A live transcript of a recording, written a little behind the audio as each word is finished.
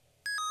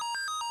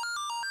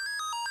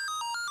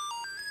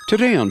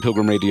Today on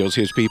Pilgrim Radio's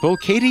His People,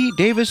 Katie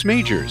Davis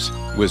Majors,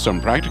 with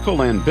some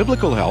practical and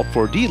biblical help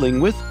for dealing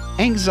with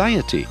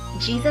anxiety.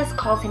 Jesus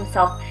calls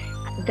himself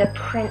the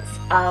Prince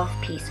of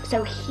Peace.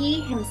 So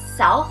he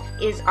himself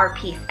is our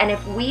peace. And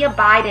if we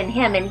abide in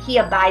him and he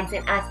abides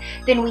in us,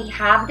 then we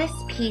have this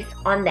peace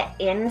on the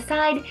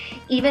inside,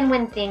 even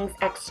when things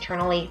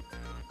externally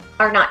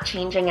are not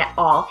changing at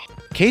all.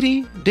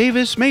 Katie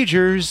Davis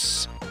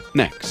Majors,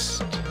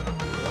 next.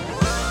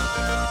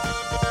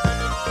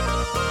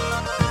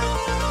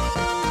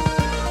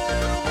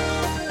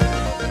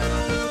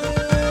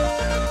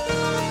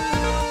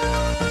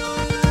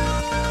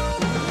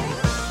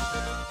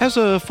 As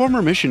a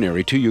former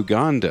missionary to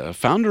Uganda,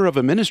 founder of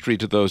a ministry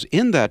to those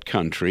in that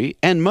country,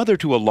 and mother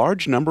to a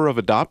large number of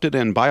adopted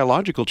and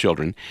biological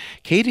children,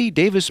 Katie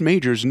Davis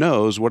Majors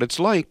knows what it's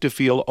like to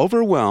feel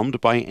overwhelmed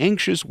by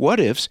anxious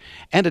what-ifs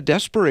and a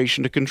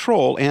desperation to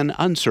control an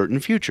uncertain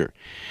future.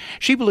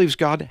 She believes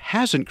God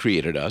hasn't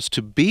created us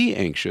to be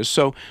anxious,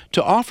 so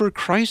to offer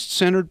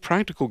Christ-centered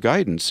practical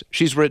guidance,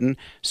 she's written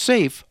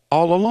Safe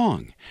All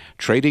Along,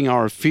 Trading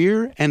Our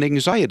Fear and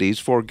Anxieties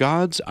for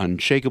God's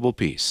Unshakable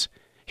Peace.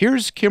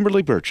 Here's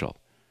Kimberly Burchell.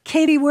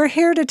 Katie, we're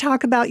here to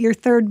talk about your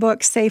third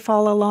book, Safe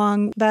All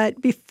Along.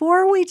 But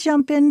before we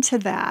jump into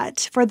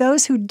that, for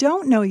those who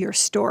don't know your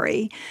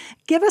story,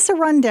 give us a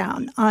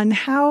rundown on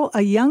how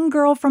a young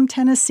girl from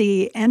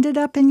Tennessee ended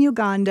up in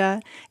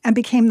Uganda and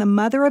became the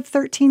mother of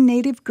 13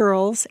 Native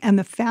girls and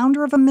the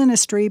founder of a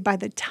ministry by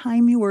the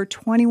time you were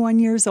 21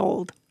 years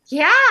old.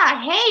 Yeah,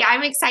 hey,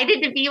 I'm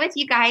excited to be with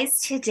you guys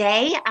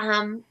today.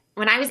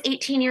 When I was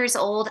 18 years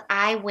old,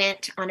 I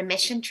went on a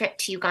mission trip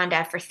to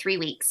Uganda for 3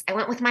 weeks. I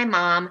went with my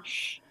mom,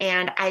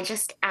 and I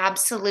just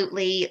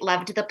absolutely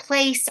loved the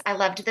place. I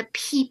loved the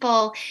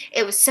people.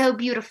 It was so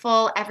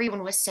beautiful.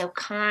 Everyone was so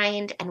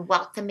kind and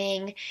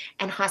welcoming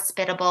and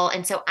hospitable.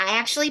 And so I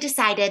actually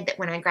decided that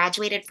when I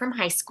graduated from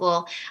high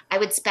school, I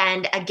would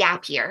spend a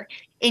gap year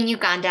in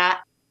Uganda.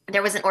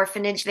 There was an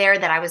orphanage there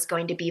that I was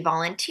going to be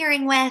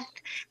volunteering with,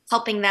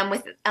 helping them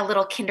with a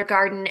little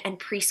kindergarten and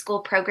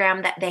preschool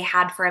program that they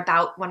had for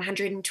about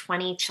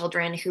 120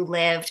 children who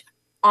lived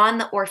on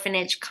the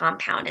orphanage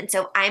compound. And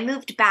so I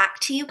moved back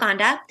to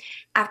Uganda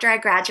after I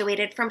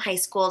graduated from high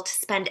school to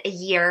spend a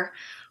year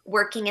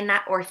working in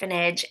that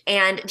orphanage,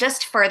 and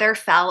just further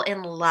fell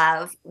in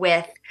love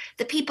with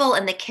the people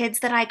and the kids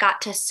that I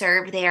got to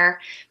serve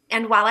there.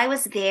 And while I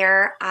was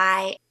there,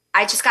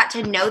 I just got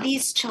to know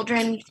these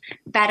children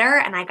better,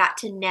 and I got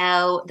to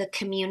know the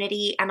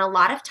community. And a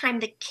lot of time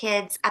the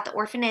kids at the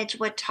orphanage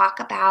would talk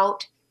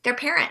about their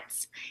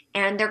parents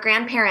and their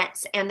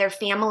grandparents and their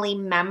family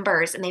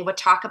members. And they would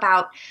talk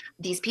about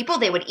these people.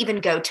 They would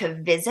even go to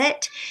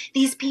visit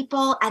these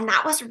people. And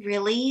that was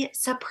really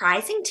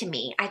surprising to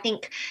me. I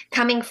think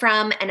coming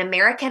from an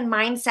American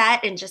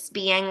mindset and just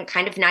being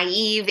kind of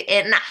naive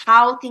in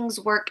how things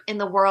work in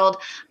the world,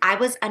 I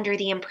was under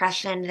the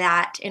impression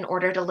that in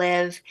order to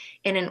live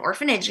in an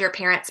orphanage, your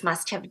parents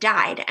must have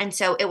died. And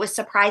so it was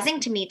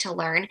surprising to me to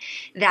learn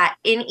that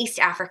in East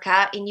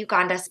Africa, in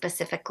Uganda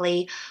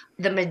specifically,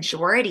 the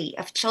majority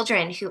of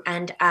children who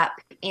end up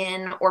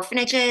in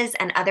orphanages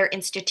and other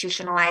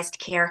institutionalized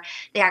care,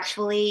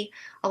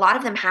 a lot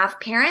of them have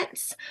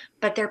parents,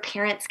 but their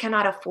parents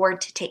cannot afford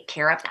to take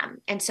care of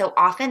them. And so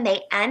often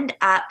they end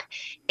up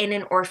in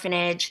an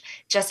orphanage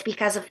just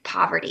because of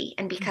poverty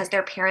and because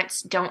their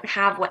parents don't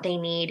have what they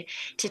need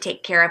to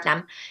take care of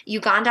them.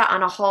 Uganda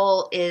on a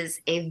whole is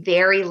a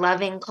very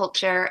loving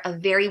culture, a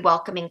very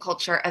welcoming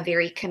culture, a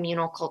very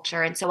communal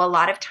culture. And so a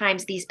lot of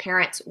times these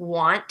parents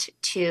want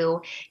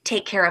to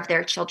take care of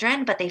their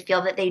children, but they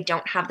feel that they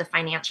don't have the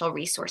financial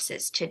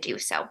resources to do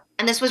so.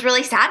 And this was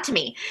really sad to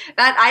me,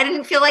 that I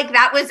didn't feel like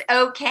that was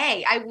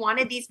okay. I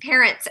wanted these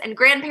parents and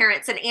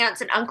grandparents and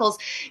aunts and uncles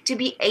to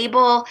be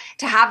able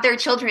to have their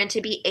children,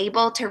 to be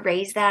able to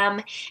raise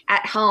them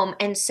at home.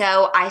 And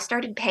so I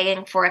started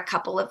paying for a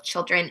couple of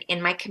children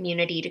in my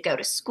community to go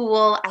to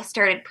school. I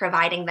started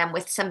providing them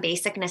with some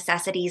basic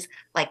necessities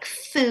like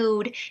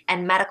food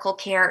and medical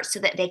care so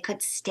that they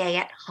could stay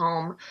at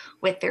home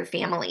with their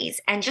families.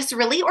 And just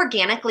really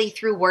organically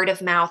through word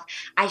of mouth,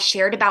 I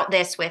shared about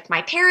this with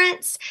my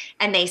parents,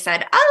 and they said,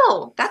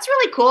 "Oh, that's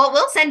really cool.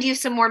 We'll send you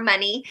some more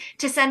money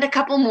to send a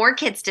couple more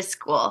kids to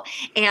school."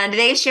 And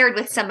they shared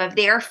with some of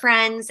their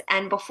friends.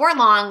 And before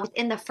long,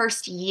 within the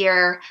first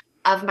year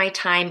of my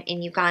time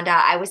in Uganda,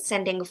 I was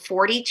sending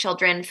 40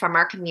 children from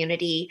our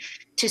community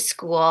to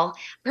school,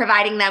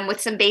 providing them with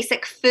some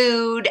basic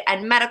food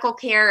and medical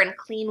care and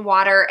clean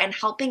water, and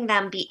helping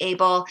them be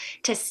able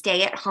to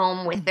stay at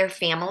home with their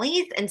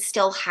families and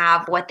still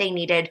have what they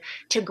needed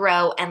to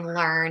grow and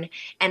learn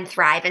and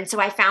thrive. And so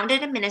I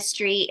founded a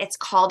ministry. It's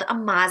called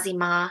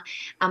Amazima.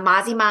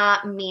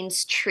 Amazima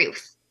means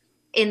truth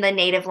in the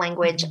native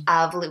language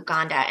of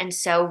Luganda. And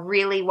so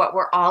really what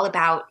we're all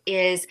about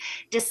is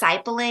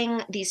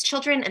discipling these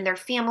children and their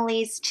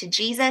families to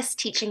Jesus,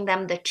 teaching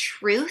them the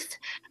truth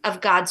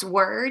of God's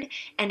word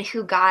and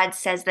who God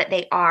says that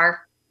they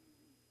are.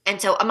 And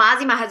so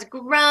Amazima has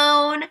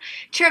grown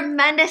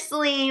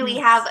tremendously. We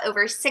have Yes.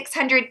 over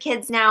 600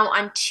 kids now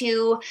on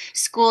 2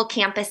 school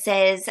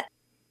campuses,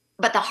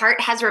 but the heart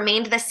has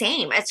remained the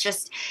same. It's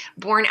just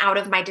born out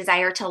of my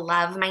desire to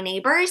love my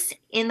neighbors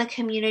in the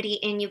community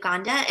in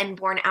Uganda and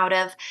born out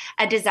of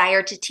a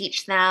desire to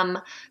teach them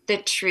the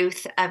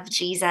truth of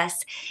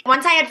Jesus.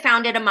 Once I had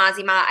founded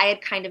Amazima, I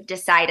had kind of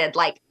decided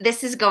like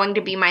this is going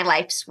to be my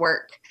life's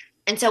work.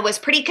 And so was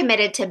pretty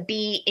committed to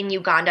be in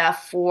Uganda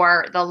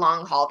for the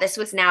long haul. This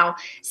was now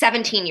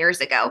 17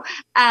 years ago,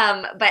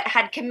 but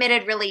had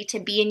committed really to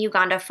be in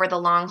Uganda for the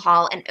long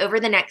haul. And over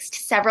the next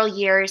several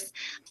years,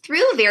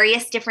 through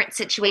various different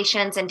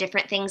situations and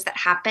different things that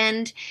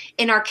happened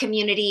in our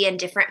community and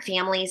different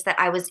families that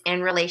I was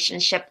in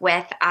relationship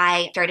with,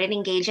 I started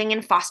engaging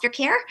in foster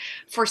care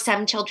for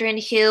some children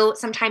who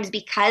sometimes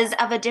because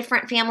of a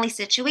different family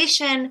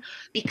situation,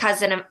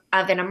 because of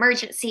an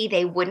emergency,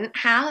 they wouldn't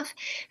have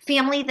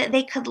family that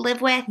they could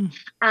live with.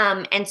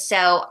 Mm. And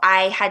so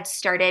I had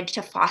started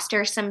to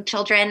foster some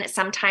children,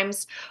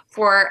 sometimes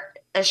for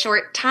a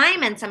short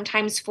time and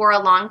sometimes for a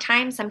long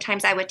time.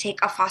 Sometimes I would take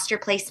a foster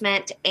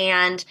placement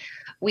and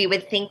we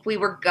would think we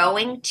were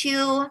going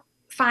to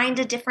find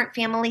a different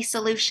family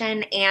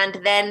solution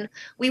and then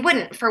we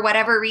wouldn't. For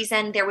whatever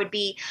reason, there would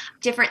be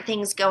different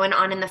things going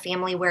on in the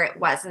family where it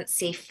wasn't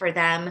safe for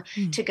them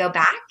Mm. to go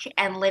back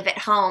and live at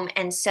home.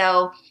 And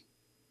so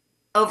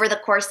over the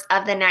course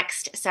of the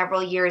next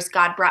several years,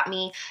 God brought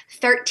me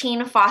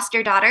 13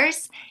 foster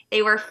daughters.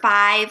 They were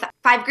five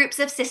groups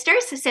of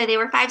sisters, so they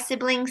were 5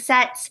 sibling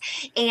sets.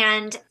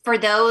 And for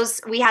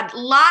those, we had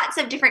lots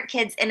of different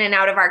kids in and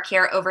out of our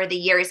care over the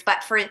years.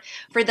 But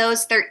for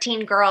those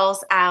 13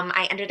 girls,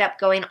 I ended up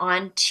going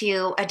on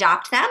to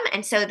adopt them,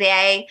 and so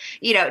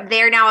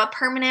they're now a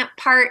permanent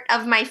part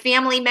of my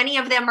family. Many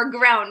of them are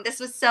grown.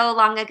 This was so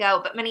long ago,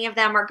 but many of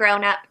them are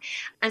grown up.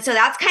 And so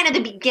that's kind of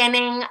the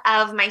beginning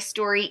of my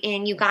story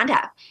in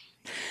Uganda.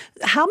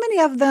 How many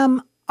of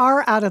them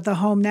are out of the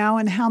home now,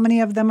 and how many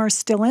of them are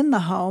still in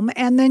the home?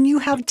 And then you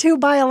have 2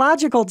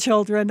 biological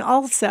children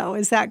also.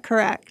 Is that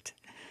correct?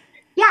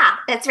 Yeah,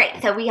 that's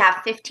right. So we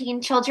have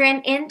 15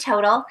 children in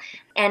total.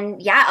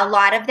 And yeah, a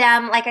lot of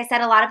them, like I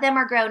said, a lot of them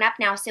are grown up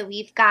now. So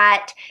we've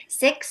got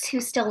 6 who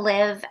still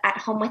live at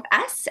home with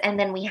us. And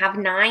then we have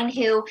 9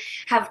 who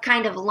have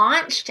kind of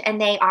launched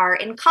and they are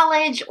in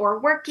college or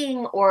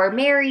working or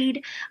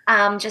married,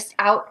 just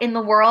out in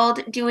the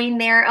world doing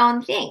their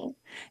own thing.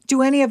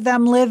 Do any of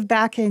them live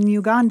back in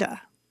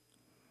Uganda?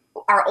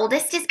 Our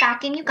oldest is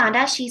back in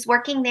Uganda. She's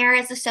working there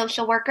as a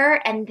social worker.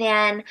 And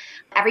then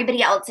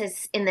everybody else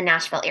is in the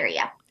Nashville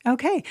area.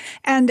 Okay.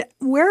 And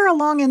where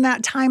along in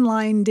that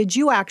timeline did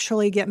you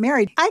actually get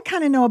married? I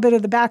kind of know a bit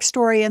of the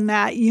backstory in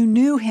that you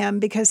knew him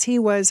because he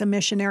was a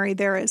missionary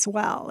there as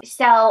well.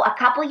 So a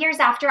couple years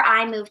after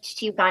I moved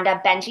to Uganda,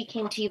 Benji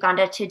came to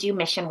Uganda to do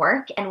mission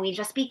work and we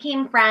just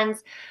became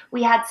friends.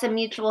 We had some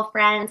mutual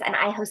friends and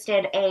I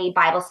hosted a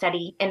Bible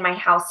study in my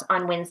house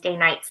on Wednesday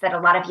nights that a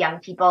lot of young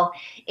people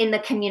in the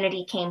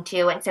community came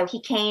to. And so he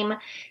came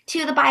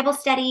to the Bible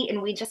study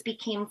and we just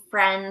became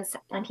friends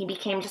and he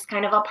became just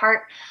kind of a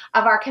part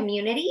of our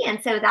community.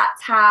 And so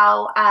that's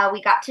how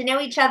we got to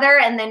know each other.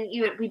 And then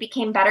we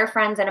became better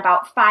friends in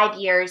about 5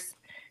 years.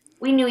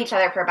 We knew each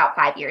other for about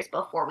 5 years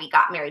before we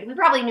got married. We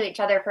probably knew each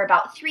other for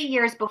about 3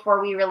 years before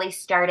we really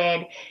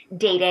started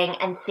dating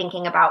and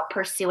thinking about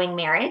pursuing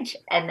marriage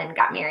and then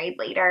got married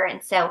later.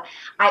 And so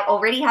I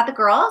already had the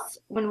girls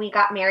when we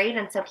got married.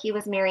 And so he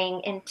was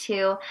marrying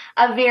into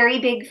a very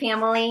big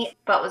family,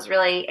 but was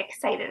really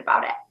excited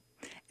about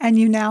it. And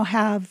you now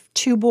have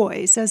 2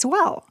 boys as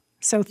well.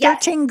 So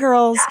Yes. 13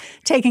 girls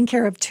taking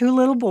care of 2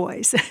 little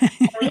boys.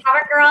 We have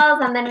our girls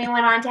and then we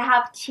went on to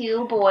have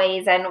 2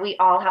 boys and we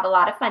all have a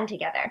lot of fun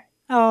together.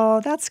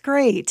 Oh, that's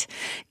great.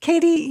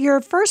 Katie,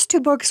 your first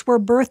 2 books were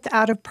birthed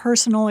out of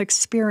personal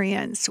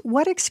experience.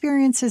 What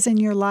experiences in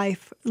your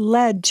life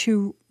led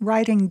to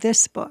writing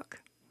this book?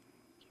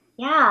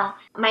 Yeah,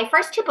 my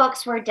first 2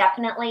 books were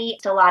definitely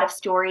a lot of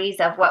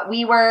stories of what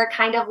we were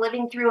kind of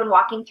living through and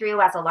walking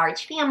through as a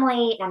large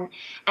family and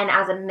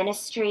as a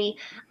ministry.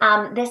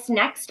 This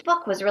next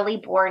book was really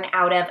born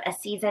out of a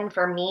season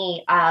for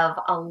me of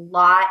a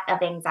lot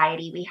of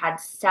anxiety. We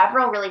had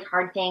several really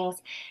hard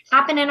things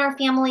happen in our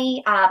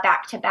family,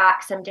 back to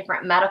back, some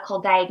different medical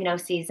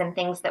diagnoses and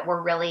things that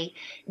were really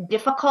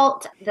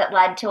difficult that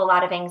led to a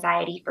lot of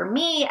anxiety for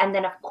me. And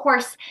then, of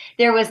course,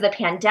 there was the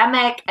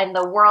pandemic and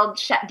the world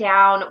shut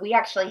down. We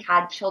actually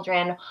had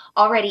children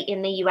already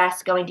in the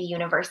US going to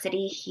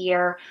university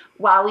here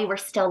while we were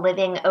still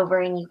living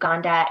over in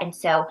Uganda. And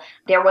so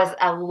there was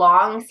a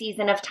long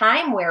season of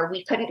time where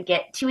we couldn't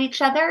get to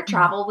each other.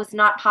 Travel was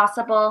not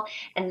possible.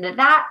 And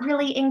that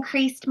really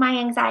increased my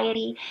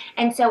anxiety.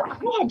 And so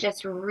I had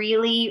just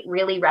really,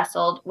 really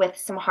wrestled with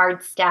some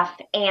hard stuff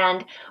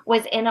and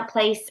was in a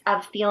place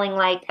of feeling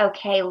like,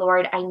 okay,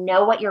 Lord, I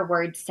know what your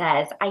word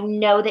says. I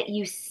know that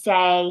you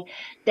say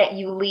that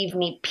you leave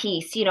me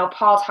peace. You know,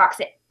 Paul talks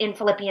in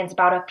Philippians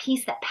about a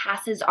peace that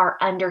passes our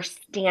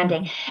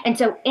understanding. And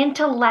so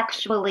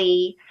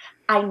intellectually,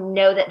 I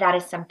know that that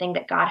is something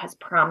that God has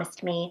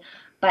promised me.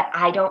 but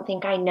I don't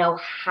think I know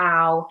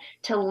how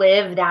to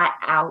live that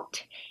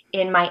out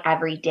in my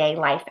everyday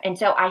life. And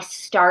so I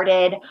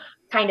started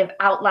kind of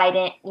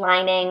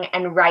outlining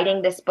and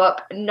writing this book,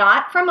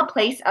 not from a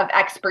place of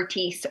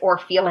expertise or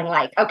feeling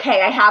like,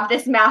 okay, I have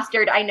this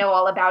mastered, I know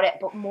all about it,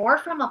 but more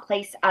from a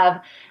place of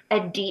a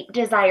deep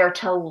desire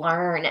to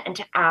learn and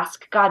to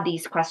ask God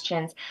these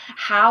questions.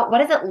 What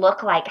does it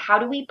look like? How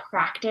do we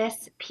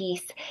practice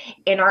peace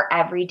in our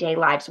everyday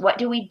lives? What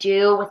do we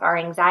do with our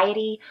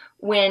anxiety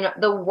when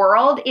the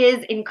world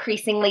is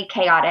increasingly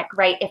chaotic,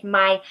 right? If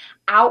my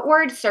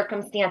outward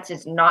circumstance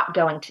is not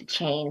going to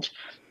change,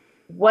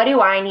 what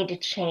do I need to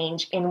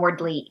change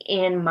inwardly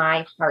in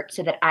my heart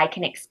so that I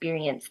can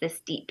experience this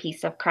deep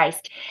peace of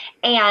Christ?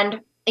 And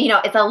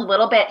it's a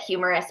little bit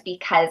humorous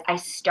because I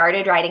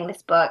started writing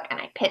this book and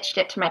I pitched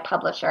it to my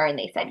publisher and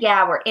they said,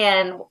 yeah, we're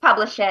in, we'll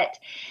publish it.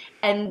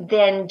 And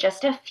then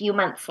just a few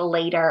months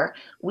later,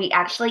 we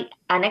actually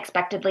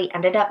unexpectedly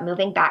ended up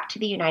moving back to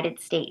the United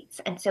States.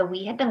 And so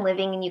we had been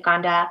living in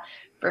Uganda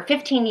for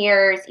 15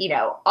 years.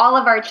 All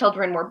of our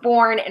children were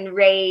born and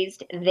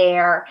raised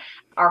there.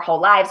 Our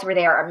whole lives were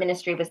there. Our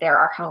ministry was there.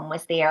 Our home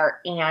was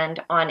there. And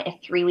on a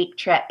 3-week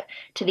trip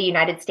to the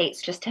United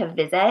States just to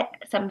visit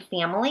some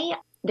family,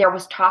 there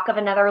was talk of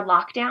another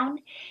lockdown.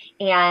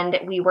 And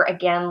we were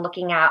again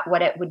looking at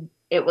what it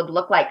would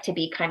look like to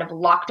be kind of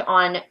locked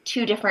on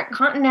 2 different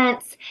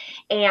continents.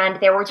 And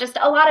there were just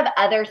a lot of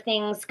other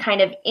things kind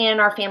of in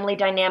our family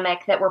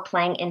dynamic that were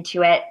playing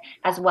into it,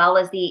 as well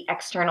as the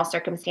external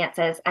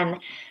circumstances. And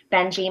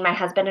Benji, my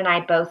husband, and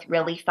I both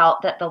really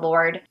felt that the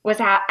Lord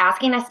was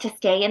asking us to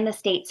stay in the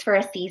States for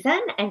a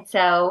season. And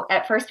so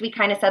at first we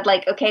kind of said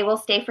like, okay, we'll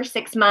stay for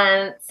 6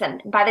 months.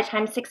 And by the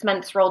time 6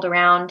 months rolled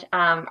around,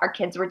 our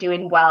kids were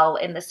doing well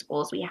in the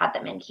schools we had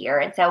them in here.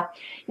 And so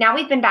now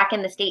we've been back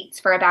in the States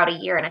for about a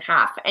year and a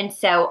half. And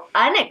so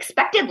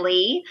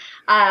unexpectedly,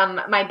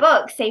 my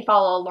book, Safe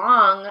All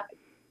Along,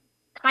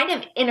 kind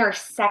of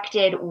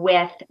intersected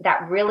with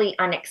that really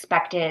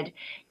unexpected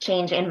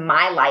change in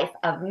my life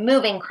of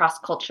moving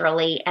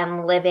cross-culturally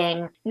and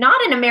living not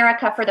in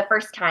America for the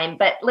first time,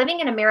 but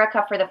living in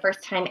America for the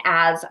first time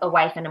as a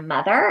wife and a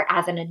mother,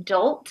 as an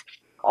adult.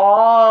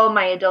 All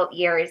my adult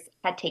years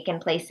had taken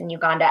place in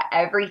Uganda.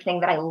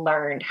 Everything that I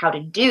learned how to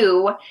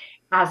do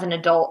as an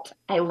adult,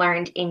 I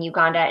learned in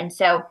Uganda. And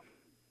so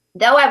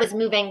though I was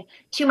moving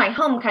to my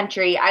home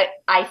country,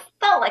 I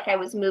felt like I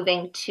was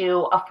moving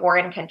to a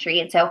foreign country.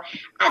 And so,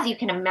 as you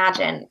can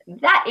imagine,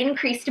 that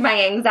increased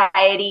my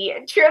anxiety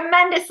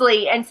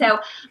tremendously. And so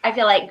I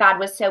feel like God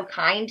was so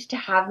kind to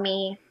have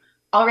me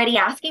already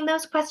asking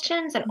those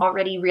questions and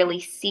already really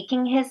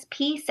seeking his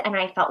peace. And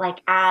I felt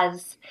like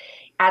as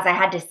I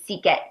had to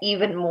seek it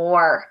even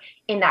more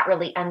in that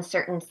really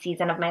uncertain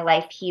season of my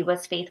life, he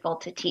was faithful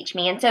to teach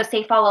me. And so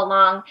Safe All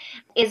Along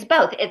is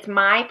both. It's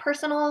my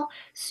personal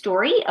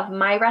story of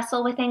my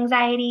wrestle with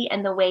anxiety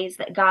and the ways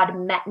that God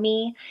met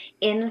me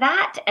in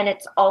that. And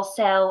it's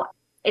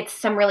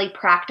some really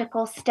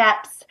practical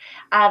steps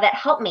that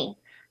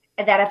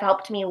have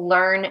helped me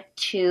learn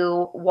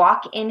to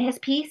walk in his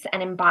peace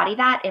and embody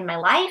that in my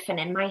life and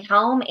in my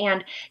home,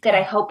 and that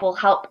I hope will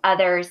help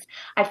others.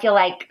 I feel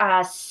like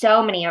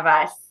so many of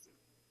us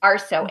are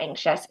so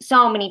anxious.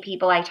 So many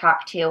people I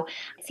talk to,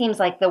 it seems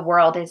like the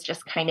world is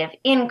just kind of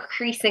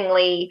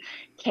increasingly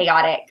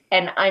chaotic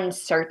and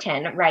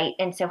uncertain, right?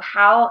 And so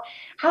how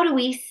do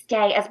we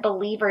stay as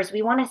believers?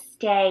 We want to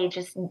stay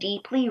just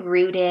deeply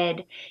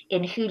rooted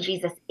in who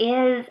Jesus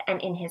is and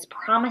in his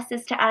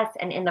promises to us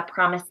and in the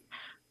promise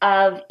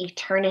of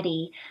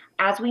eternity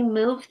as we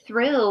move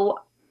through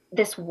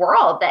this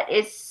world that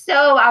is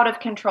so out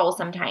of control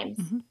sometimes.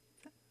 Mm-hmm.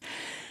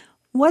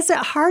 Was it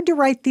hard to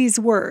write these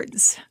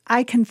words?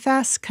 I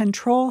confess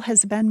control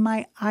has been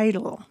my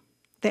idol,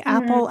 the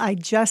apple I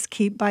just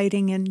keep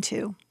biting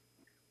into.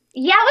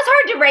 Yeah, it was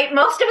hard to write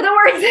most of the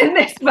words in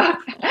this book.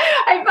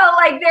 I felt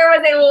like there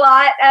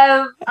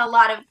was a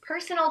lot of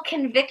personal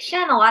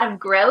conviction, a lot of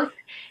growth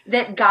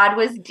that God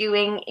was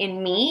doing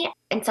in me.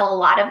 And so a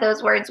lot of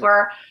those words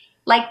were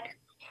like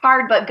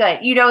hard but good.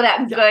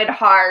 That good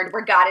hard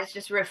where God is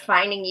just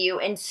refining you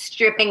and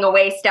stripping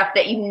away stuff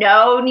that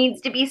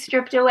needs to be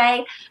stripped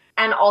away.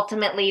 And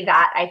ultimately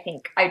that,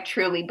 I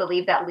truly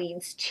believe that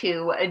leads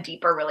to a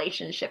deeper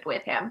relationship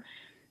with him.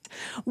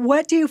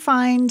 What do you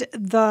find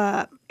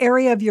the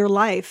area of your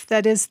life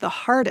that is the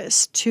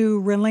hardest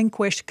to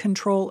relinquish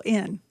control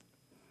in?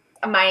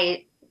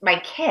 My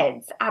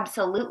kids,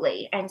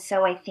 absolutely. And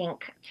so I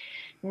think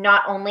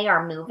not only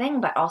our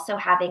moving, but also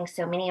having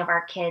so many of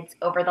our kids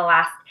over the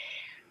last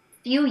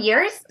few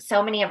years,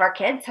 so many of our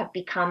kids have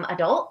become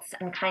adults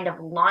and kind of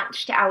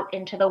launched out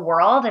into the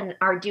world and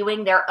are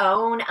doing their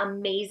own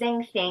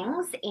amazing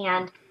things.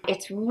 And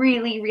it's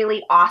really,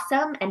 really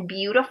awesome and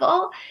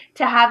beautiful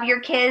to have your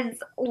kids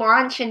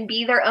launch and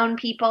be their own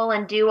people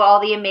and do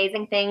all the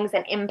amazing things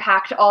and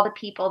impact all the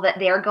people that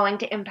they're going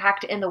to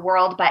impact in the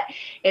world. But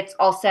it's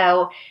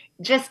also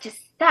just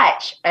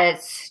such a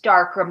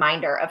stark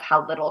reminder of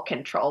how little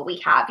control we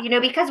have,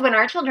 because when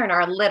our children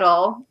are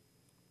little,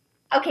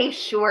 okay,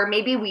 sure,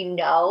 maybe we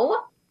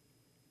know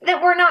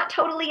that we're not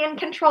totally in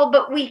control,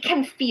 but we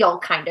can feel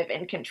kind of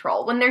in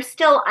control when they're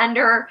still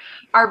under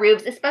our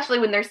roofs, especially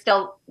when they're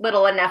still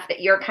little enough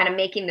that you're kind of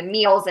making the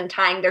meals and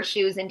tying their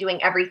shoes and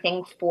doing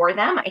everything for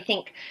them. I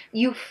think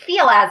you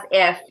feel as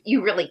if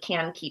you really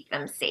can keep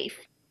them safe.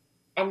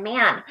 And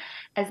man,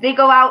 as they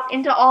go out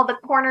into all the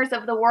corners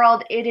of the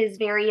world, it is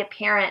very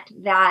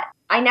apparent that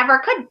I never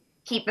could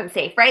keep them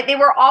safe, right? They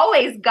were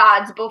always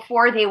God's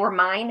before they were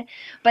mine.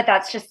 But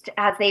that's just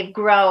as they've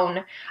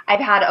grown, I've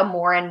had a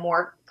more and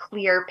more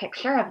clear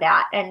picture of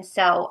that. And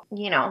so,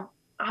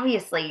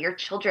 obviously your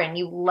children,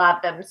 you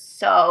love them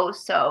so,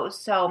 so,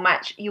 so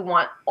much. You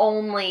want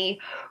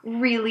only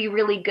really,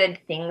 really good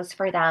things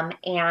for them.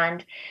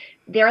 And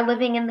they're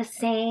living in the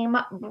same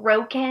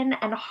broken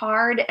and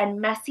hard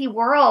and messy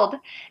world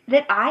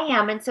that I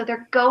am. And so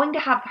they're going to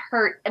have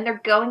hurt and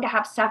they're going to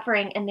have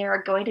suffering, and there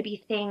are going to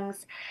be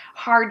things,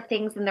 hard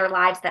things in their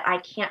lives that I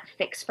can't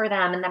fix for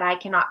them and that I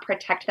cannot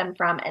protect them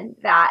from. And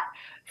that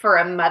for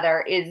a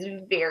mother is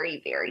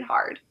very, very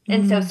hard.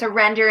 And so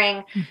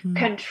surrendering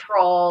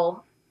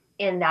control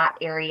in that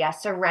area,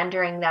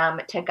 surrendering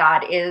them to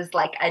God is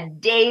like a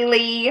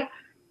daily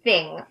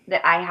thing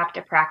that I have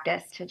to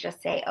practice, to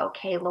just say,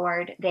 okay,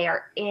 Lord, they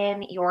are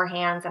in your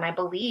hands. And I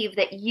believe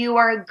that you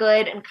are a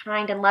good and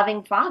kind and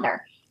loving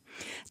Father.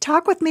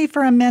 Talk with me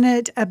for a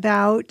minute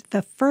about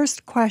the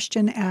first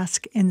question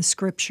asked in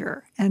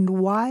Scripture and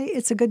why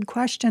it's a good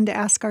question to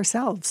ask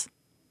ourselves.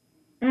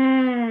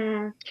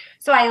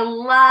 So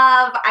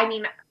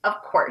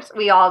of course,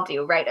 we all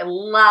do, right? I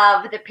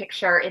love the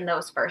picture in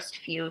those first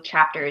few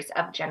chapters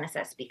of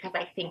Genesis, because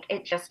I think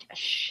it just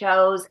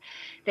shows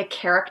the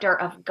character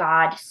of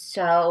God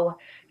so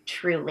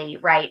truly,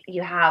 right?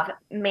 You have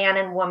man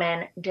and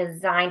woman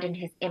designed in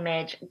his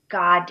image.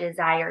 God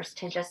desires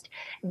to just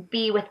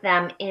be with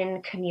them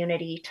in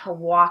community, to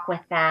walk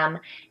with them,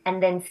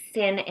 and then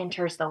sin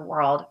enters the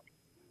world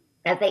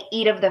as they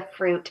eat of the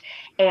fruit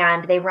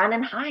and they run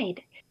and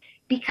hide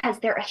because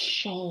they're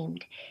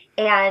ashamed.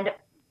 And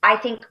I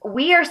think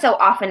we are so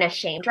often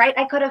ashamed, right?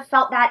 I could have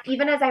felt that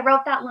even as I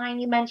wrote that line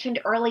you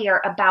mentioned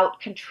earlier about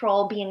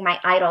control being my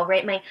idol,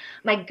 right?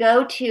 My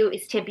go-to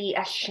is to be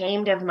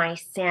ashamed of my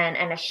sin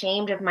and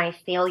ashamed of my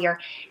failure.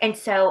 And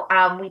so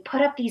we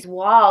put up these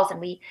walls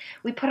and we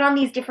put on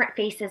these different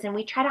faces and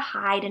we try to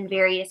hide in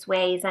various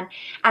ways. And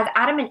as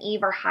Adam and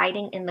Eve are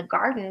hiding in the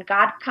garden,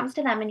 God comes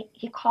to them and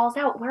he calls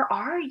out, "Where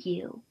are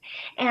you?"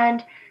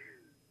 And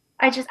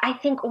I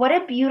think what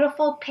a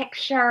beautiful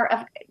picture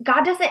of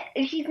God.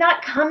 He's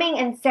not coming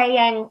and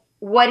saying,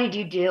 "What did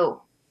you do?"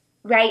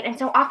 Right? And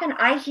so often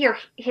I hear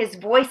his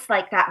voice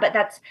like that, but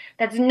that's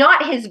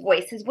not his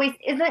voice. His voice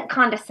isn't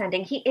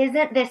condescending. He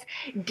isn't this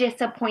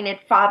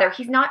disappointed father.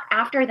 He's not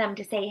after them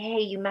to say,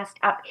 "Hey, you messed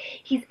up."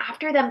 He's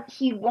after them.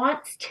 He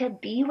wants to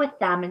be with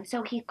them. And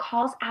so he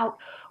calls out,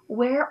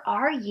 "Where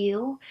are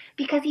you?"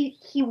 Because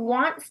he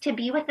wants to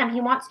be with them.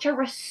 He wants to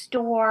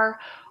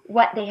restore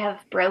what they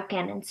have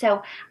broken. And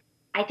so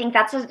I think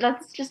that's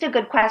just a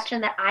good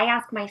question that I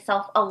ask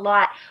myself a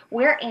lot.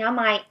 Where am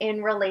I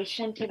in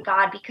relation to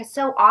God? Because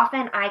so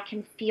often I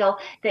can feel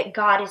that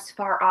God is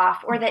far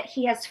off, or that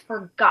he has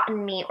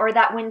forgotten me, or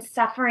that when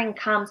suffering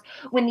comes,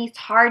 when these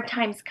hard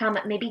times come,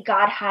 maybe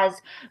God has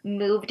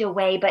moved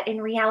away. But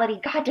in reality,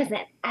 God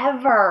doesn't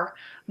ever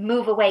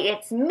move away.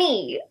 It's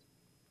me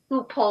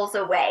who pulls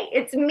away.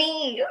 It's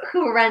me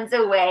who runs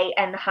away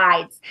and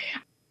hides.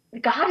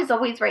 God is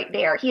always right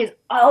there. He is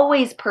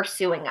always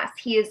pursuing us.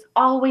 He is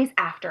always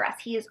after us.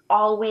 He is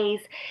always,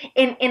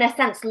 in a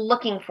sense,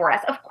 looking for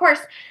us. Of course,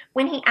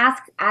 when he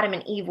asks Adam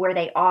and Eve where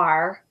they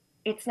are,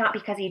 it's not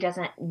because he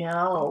doesn't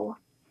know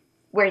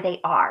where they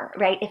are,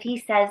 right? If he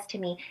says to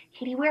me,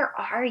 "Katie, where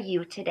are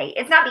you today?"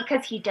 It's not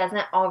because he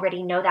doesn't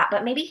already know that,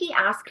 but maybe he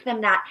asked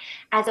them that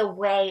as a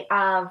way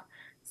of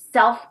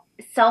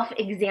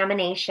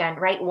self-examination,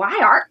 right? Why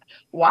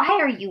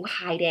are you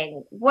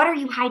hiding? What are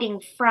you hiding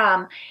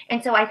from?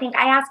 And so I think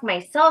I ask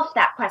myself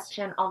that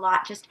question a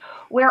lot. Just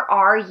where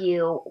are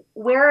you?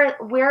 Where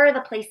are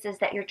the places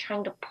that you're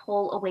trying to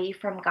pull away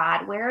from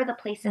God? Where are the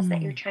places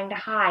that you're trying to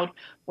hide?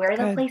 Where are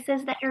the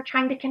places that you're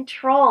trying to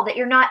control, that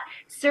you're not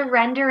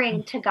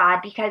surrendering to God?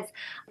 Because,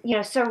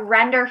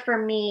 surrender for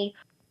me,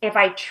 if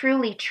I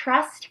truly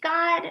trust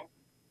God,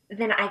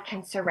 then I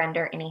can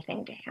surrender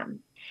anything to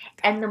him.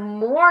 And the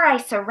more I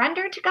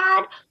surrender to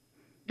God,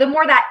 the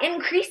more that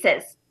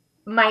increases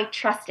my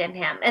trust in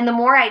him. And the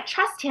more I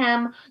trust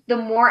him, the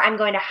more I'm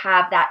going to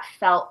have that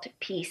felt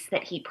peace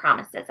that he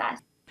promises us.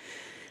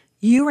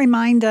 You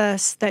remind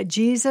us that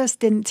Jesus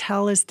didn't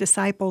tell his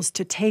disciples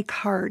to take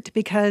heart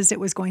because it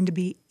was going to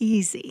be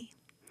easy.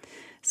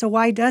 So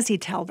why does he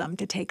tell them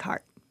to take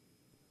heart?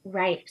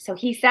 Right. So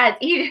he says,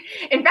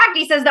 in fact,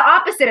 he says the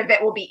opposite of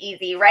it will be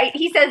easy, right?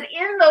 He says,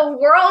 in the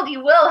world,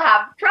 you will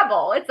have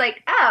trouble. It's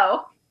like,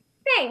 oh,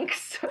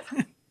 thanks.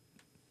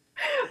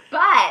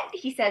 But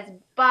he says,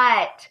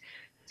 but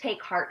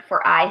take heart,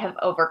 for I have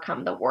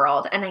overcome the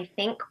world. And I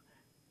think,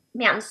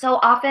 man, so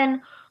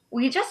often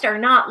we just are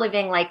not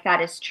living like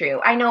that is true.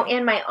 I know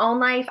in my own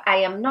life, I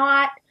am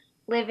not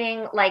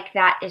living like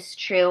that is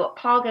true.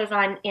 Paul goes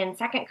on in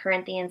 2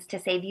 Corinthians to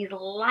say these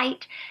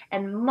light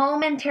and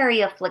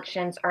momentary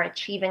afflictions are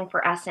achieving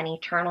for us an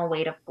eternal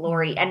weight of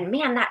glory. And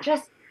man, that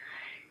just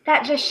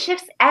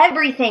shifts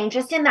everything,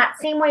 just in that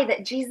same way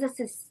that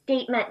Jesus's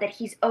statement that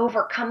he's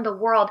overcome the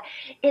world,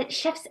 it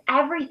shifts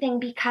everything,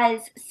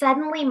 because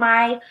suddenly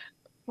my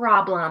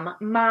problem,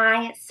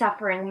 my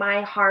suffering,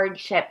 my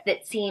hardship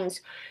that seems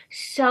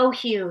so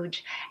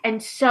huge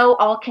and so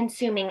all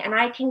consuming. And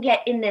I can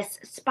get in this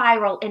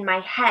spiral in my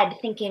head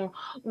thinking,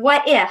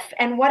 what if,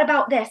 and what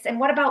about this, and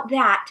what about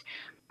that?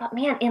 But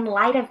man, in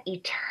light of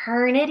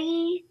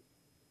eternity,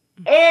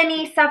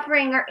 any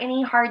suffering or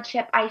any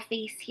hardship I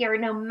face here,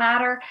 no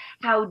matter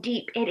how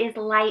deep, it is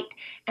light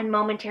and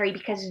momentary,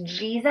 because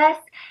Jesus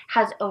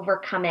has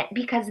overcome it.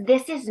 Because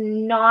this is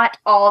not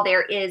all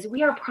there is.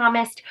 We are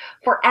promised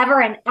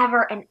forever and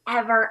ever and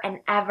ever and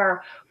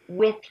ever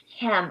with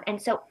him.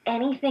 And so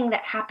anything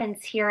that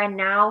happens here and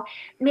now,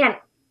 man,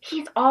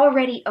 he's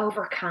already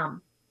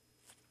overcome.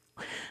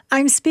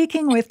 I'm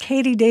speaking with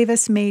Katie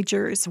Davis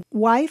Majors,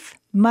 wife,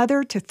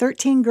 mother to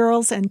 13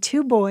 girls and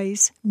 2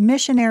 boys,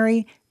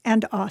 missionary,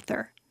 and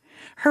author.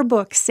 Her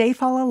book,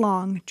 Safe All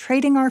Along,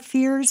 Trading Our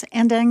Fears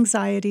and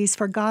Anxieties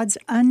for God's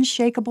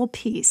Unshakable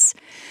Peace.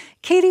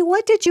 Katie,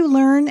 what did you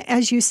learn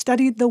as you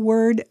studied the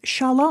word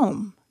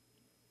shalom?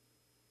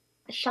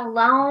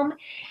 Shalom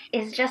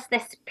is just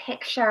this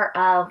picture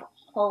of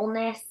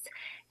wholeness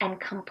and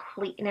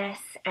completeness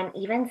and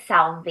even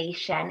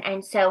salvation.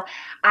 And so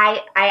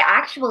I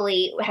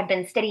actually have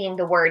been studying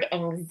the word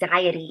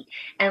anxiety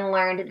and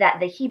learned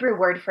that the Hebrew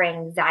word for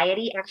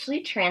anxiety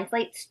actually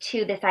translates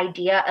to this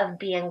idea of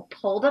being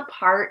pulled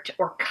apart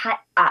or cut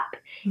up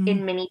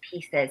in many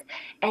pieces.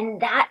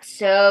 And that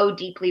so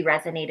deeply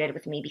resonated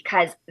with me,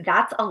 because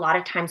that's a lot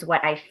of times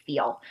what I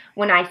feel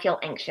when I feel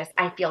anxious.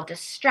 I feel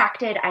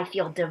distracted, I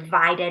feel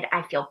divided,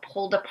 I feel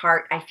pulled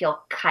apart, I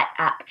feel cut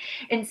up.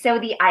 And so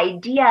the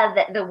idea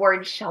that the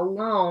word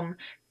shalom,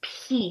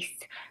 peace,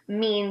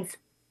 means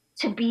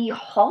to be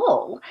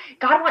whole.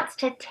 God wants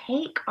to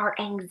take our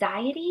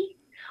anxiety,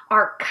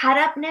 our cut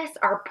upness,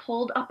 our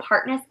pulled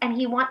apartness, and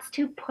he wants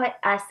to put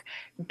us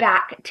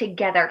back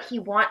together. He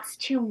wants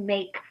to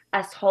make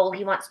us whole.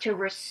 He wants to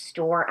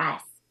restore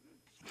us.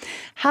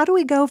 How do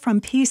we go from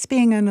peace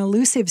being an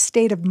elusive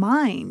state of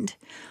mind,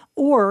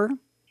 or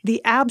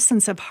the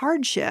absence of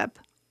hardship,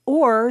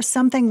 or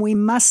something we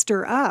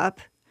muster up,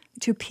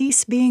 to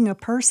peace being a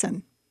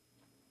person?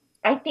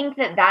 I think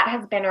that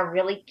has been a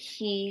really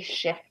key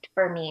shift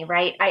for me,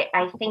 right?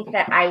 I think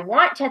that I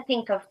want to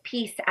think of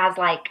peace as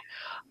like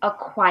a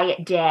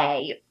quiet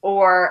day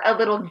or a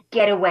little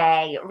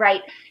getaway,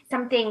 right?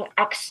 Something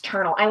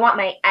external. I want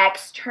my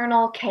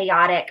external,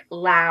 chaotic,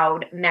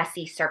 loud,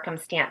 messy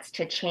circumstance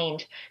to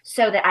change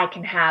so that I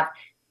can have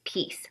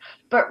peace.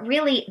 But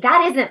really,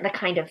 that isn't the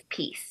kind of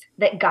peace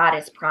that God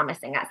is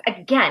promising us.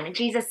 Again,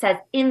 Jesus says,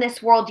 in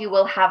this world you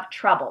will have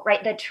trouble,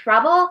 right? The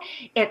trouble,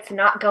 it's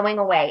not going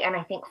away. And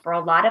I think for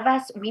a lot of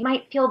us, we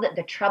might feel that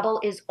the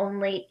trouble is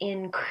only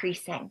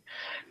increasing.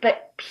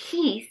 But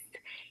peace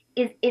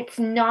is, it's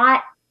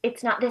not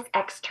this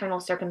external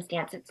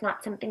circumstance. It's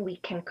not something we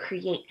can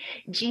create.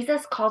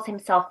 Jesus calls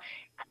himself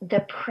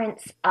the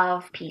Prince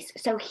of Peace.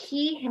 So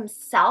he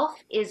himself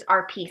is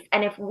our peace.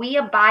 And if we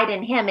abide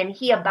in him and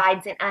he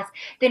abides in us,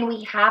 then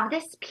we have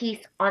this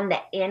peace on the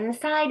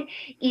inside,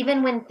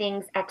 even when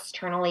things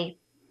externally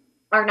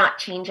are not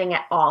changing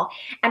at all.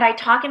 And I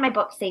talk in my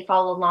book, Safe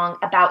All Along,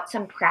 about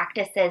some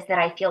practices that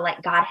I feel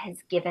like God has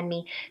given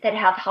me that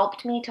have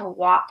helped me to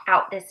walk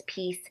out this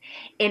peace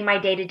in my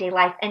day-to-day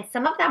life. And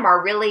some of them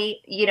are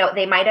really,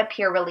 they might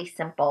appear really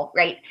simple,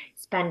 right?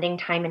 Spending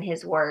time in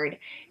his word,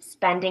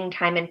 spending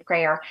time in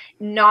prayer,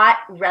 not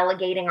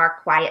relegating our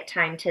quiet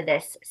time to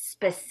this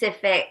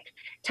specific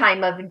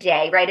time of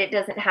day, right? It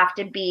doesn't have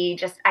to be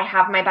just, I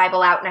have my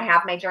Bible out and I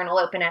have my journal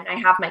open and I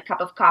have my cup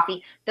of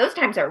coffee. Those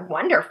times are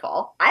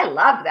wonderful. I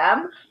love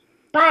them.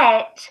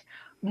 But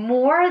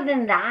more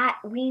than that,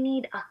 we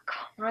need a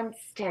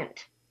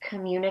constant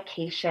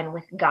communication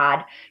with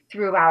God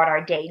throughout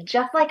our day.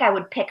 Just like I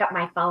would pick up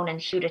my phone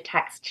and shoot a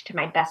text to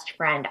my best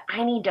friend,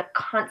 I need to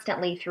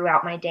constantly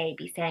throughout my day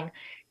be saying,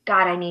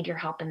 God, I need your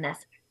help in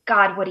this.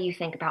 God, what do you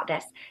think about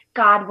this?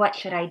 God, what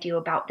should I do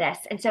about this?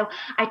 And so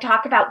I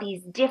talk about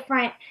these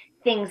different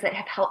things that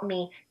have helped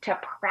me to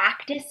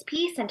practice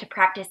peace and to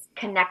practice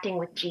connecting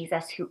with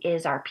Jesus, who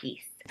is our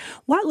peace.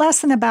 What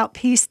lesson about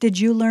peace did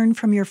you learn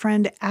from your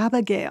friend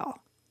Abigail?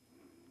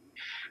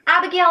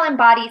 Abigail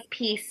embodies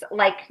peace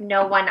like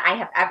no one I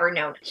have ever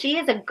known. She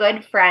is a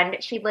good friend.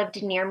 She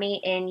lived near me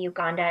in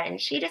Uganda, and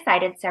she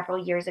decided several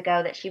years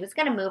ago that she was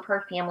going to move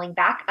her family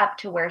back up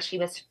to where she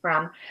was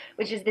from,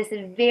 which is this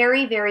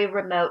very, very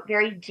remote,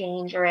 very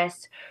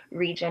dangerous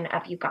region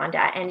of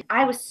Uganda. And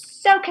I was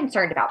so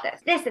concerned about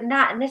this and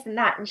that, and this and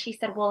that. And she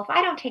said, well, if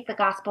I don't take the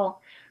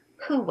gospel,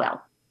 who will?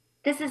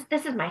 This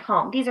is my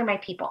home. These are my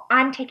people.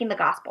 I'm taking the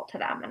gospel to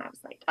them. And I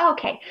was like,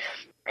 okay.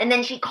 And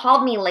then she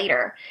called me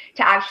later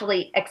to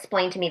actually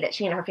explain to me that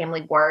she and her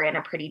family were in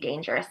a pretty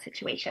dangerous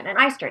situation. And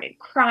I started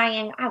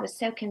crying. I was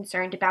so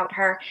concerned about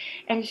her.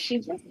 And she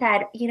just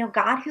said,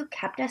 God who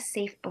kept us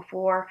safe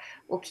before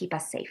will keep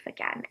us safe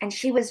again. And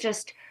she was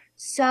just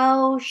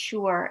so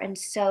sure and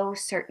so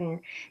certain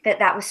that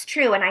that was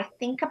true. And I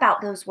think about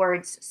those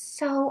words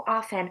so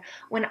often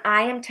when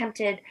I am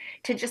tempted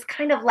to just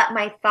kind of let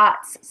my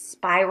thoughts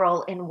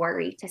spiral in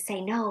worry, to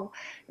say, no,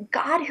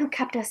 God who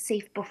kept us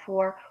safe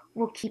before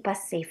will keep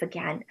us safe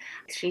again.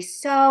 She's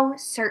so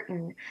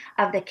certain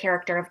of the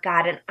character of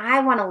God, and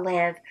I want to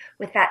live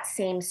with that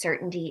same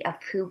certainty of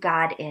who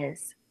God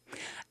is.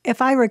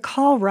 If I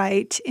recall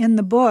right, in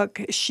the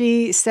book,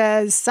 she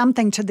says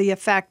something to the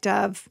effect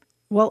of,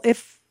 well,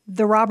 if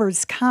the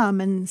robbers come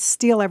and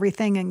steal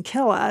everything and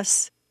kill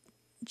us,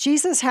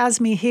 Jesus has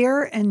me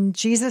here and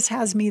Jesus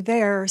has me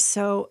there,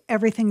 so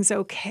everything's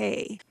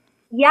okay.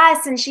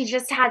 Yes, and she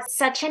just had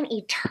such an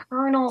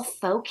eternal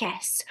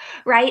focus,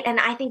 right? And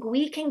I think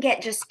we can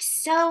get just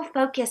so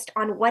focused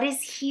on what is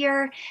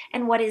here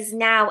and what is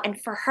now. And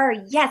for her,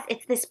 yes,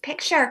 it's this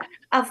picture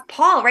of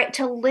Paul, right?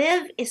 To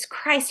live is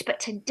Christ,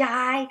 but to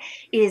die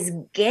is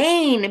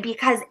gain,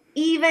 because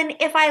even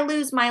if I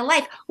lose my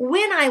life,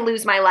 when I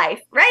lose my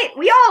life, right?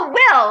 We all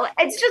will.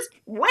 It's just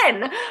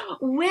when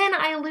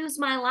I lose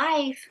my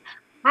life,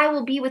 I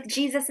will be with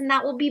Jesus, and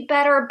that will be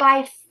better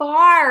by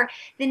far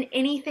than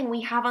anything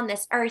we have on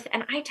this earth.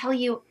 And I tell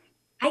you,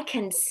 I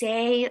can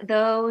say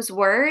those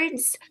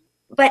words,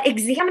 but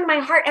examine my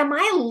heart. Am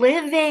I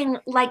living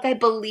like I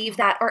believe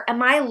that? Or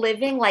am I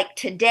living like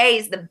today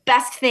is the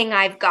best thing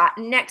I've got?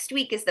 Next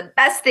week is the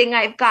best thing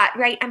I've got,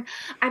 right?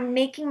 I'm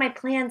making my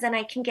plans, and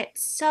I can get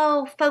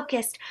so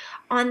focused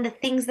on the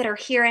things that are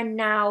here and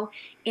now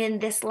in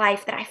this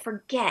life that I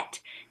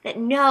forget that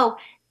no,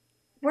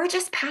 we're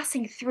just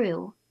passing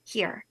through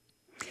here.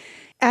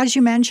 As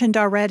you mentioned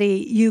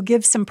already, you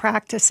give some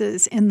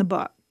practices in the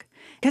book.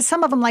 Because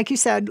some of them, like you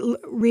said,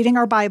 reading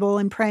our Bible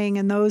and praying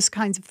and those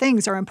kinds of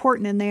things are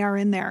important, and they are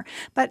in there.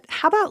 But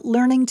how about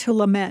learning to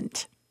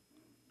lament?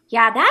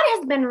 Yeah, that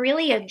has been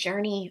really a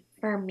journey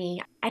for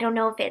me. I don't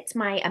know if it's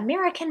my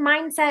American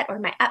mindset or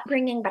my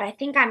upbringing, but I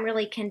think I'm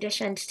really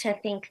conditioned to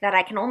think that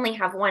I can only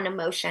have one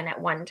emotion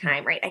at one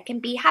time, right? I can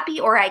be happy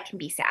or I can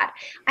be sad.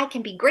 I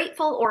can be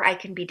grateful or I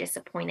can be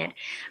disappointed.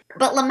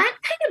 But lament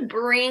kind of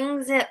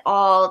brings it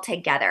all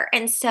together.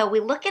 And so we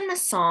look in the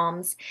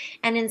Psalms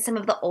and in some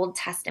of the Old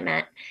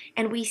Testament,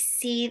 and we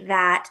see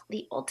that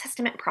the Old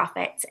Testament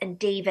prophets and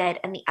David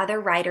and the other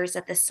writers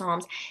of the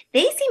Psalms,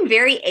 they seem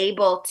very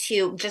able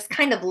to just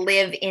kind of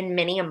live in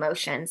many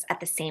emotions at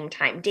the same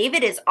time.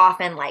 David is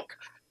often like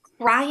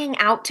crying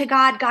out to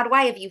God, God,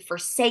 why have you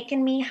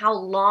forsaken me? How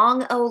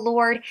long, O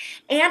Lord?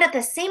 And at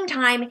the same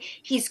time,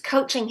 he's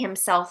coaching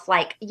himself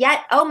like,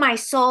 yet, oh my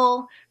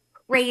soul,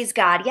 praise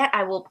God. Yet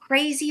I will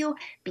praise you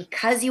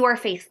because you are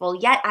faithful.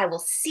 Yet I will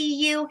see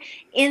you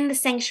in the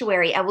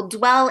sanctuary. I will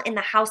dwell in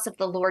the house of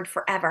the Lord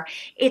forever.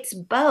 It's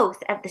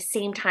both at the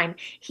same time.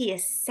 He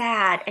is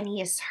sad and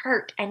he is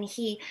hurt, and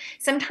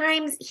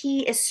sometimes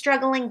he is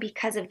struggling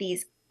because of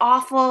these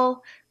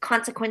awful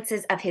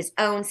consequences of his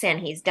own sin.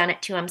 He's done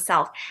it to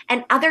himself.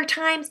 And other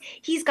times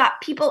he's got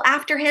people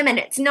after him and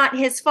it's not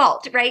his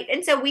fault, right?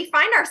 And so we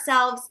find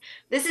ourselves,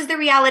 this is the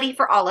reality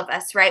for all of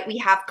us, right? We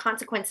have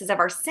consequences of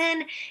our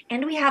sin,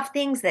 and we have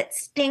things that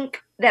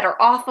stink, that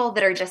are awful,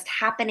 that are just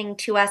happening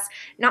to us,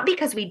 not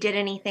because we did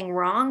anything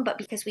wrong, but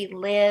because we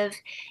live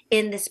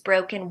in this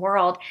broken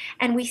world.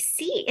 And we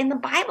see in the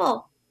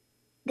Bible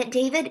that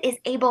David is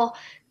able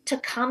to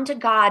come to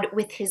God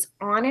with his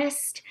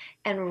honest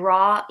and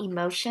raw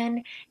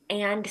emotion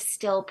and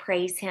still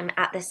praise him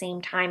at the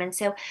same time. And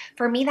so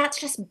for me, that's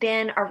just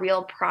been a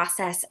real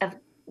process of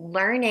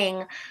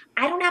learning.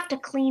 I don't have to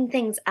clean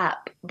things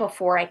up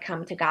before I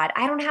come to God.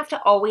 I don't have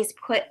to always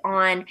put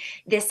on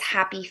this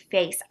happy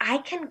face. I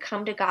can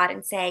come to God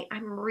and say,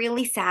 I'm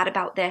really sad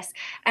about this,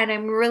 and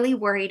I'm really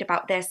worried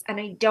about this, and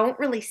I don't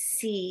really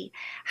see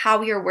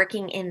how you're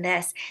working in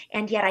this,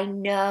 and yet I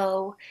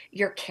know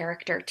your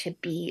character to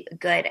be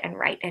good and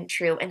right and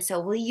true. And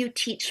so will you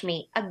teach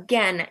me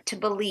again to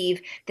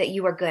believe that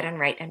you are good and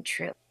right and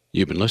true?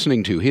 You've been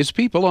listening to His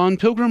People on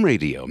Pilgrim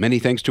Radio. Many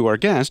thanks to our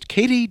guest,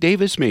 Katie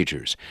Davis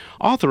Majors,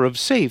 author of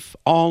Safe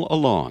All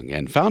Along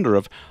and founder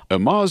of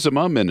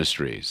Amazima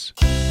Ministries.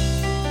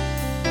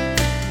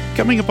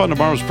 Coming up on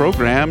tomorrow's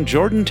program,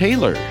 Jordan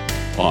Taylor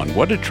on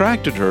what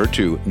attracted her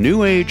to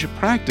New Age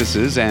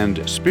practices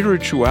and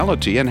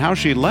spirituality and how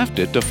she left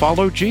it to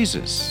follow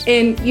Jesus.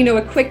 And,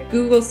 a quick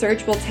Google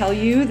search will tell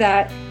you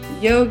that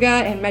yoga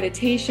and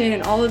meditation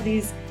and all of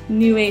these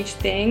New Age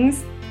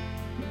things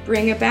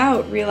bring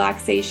about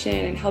relaxation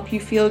and help you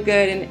feel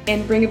good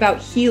and bring about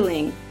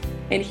healing.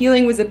 And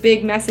healing was a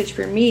big message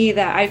for me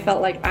that I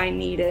felt like I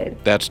needed.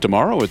 That's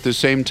tomorrow at the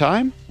same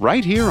time,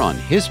 right here on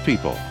His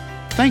People.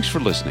 Thanks for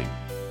listening.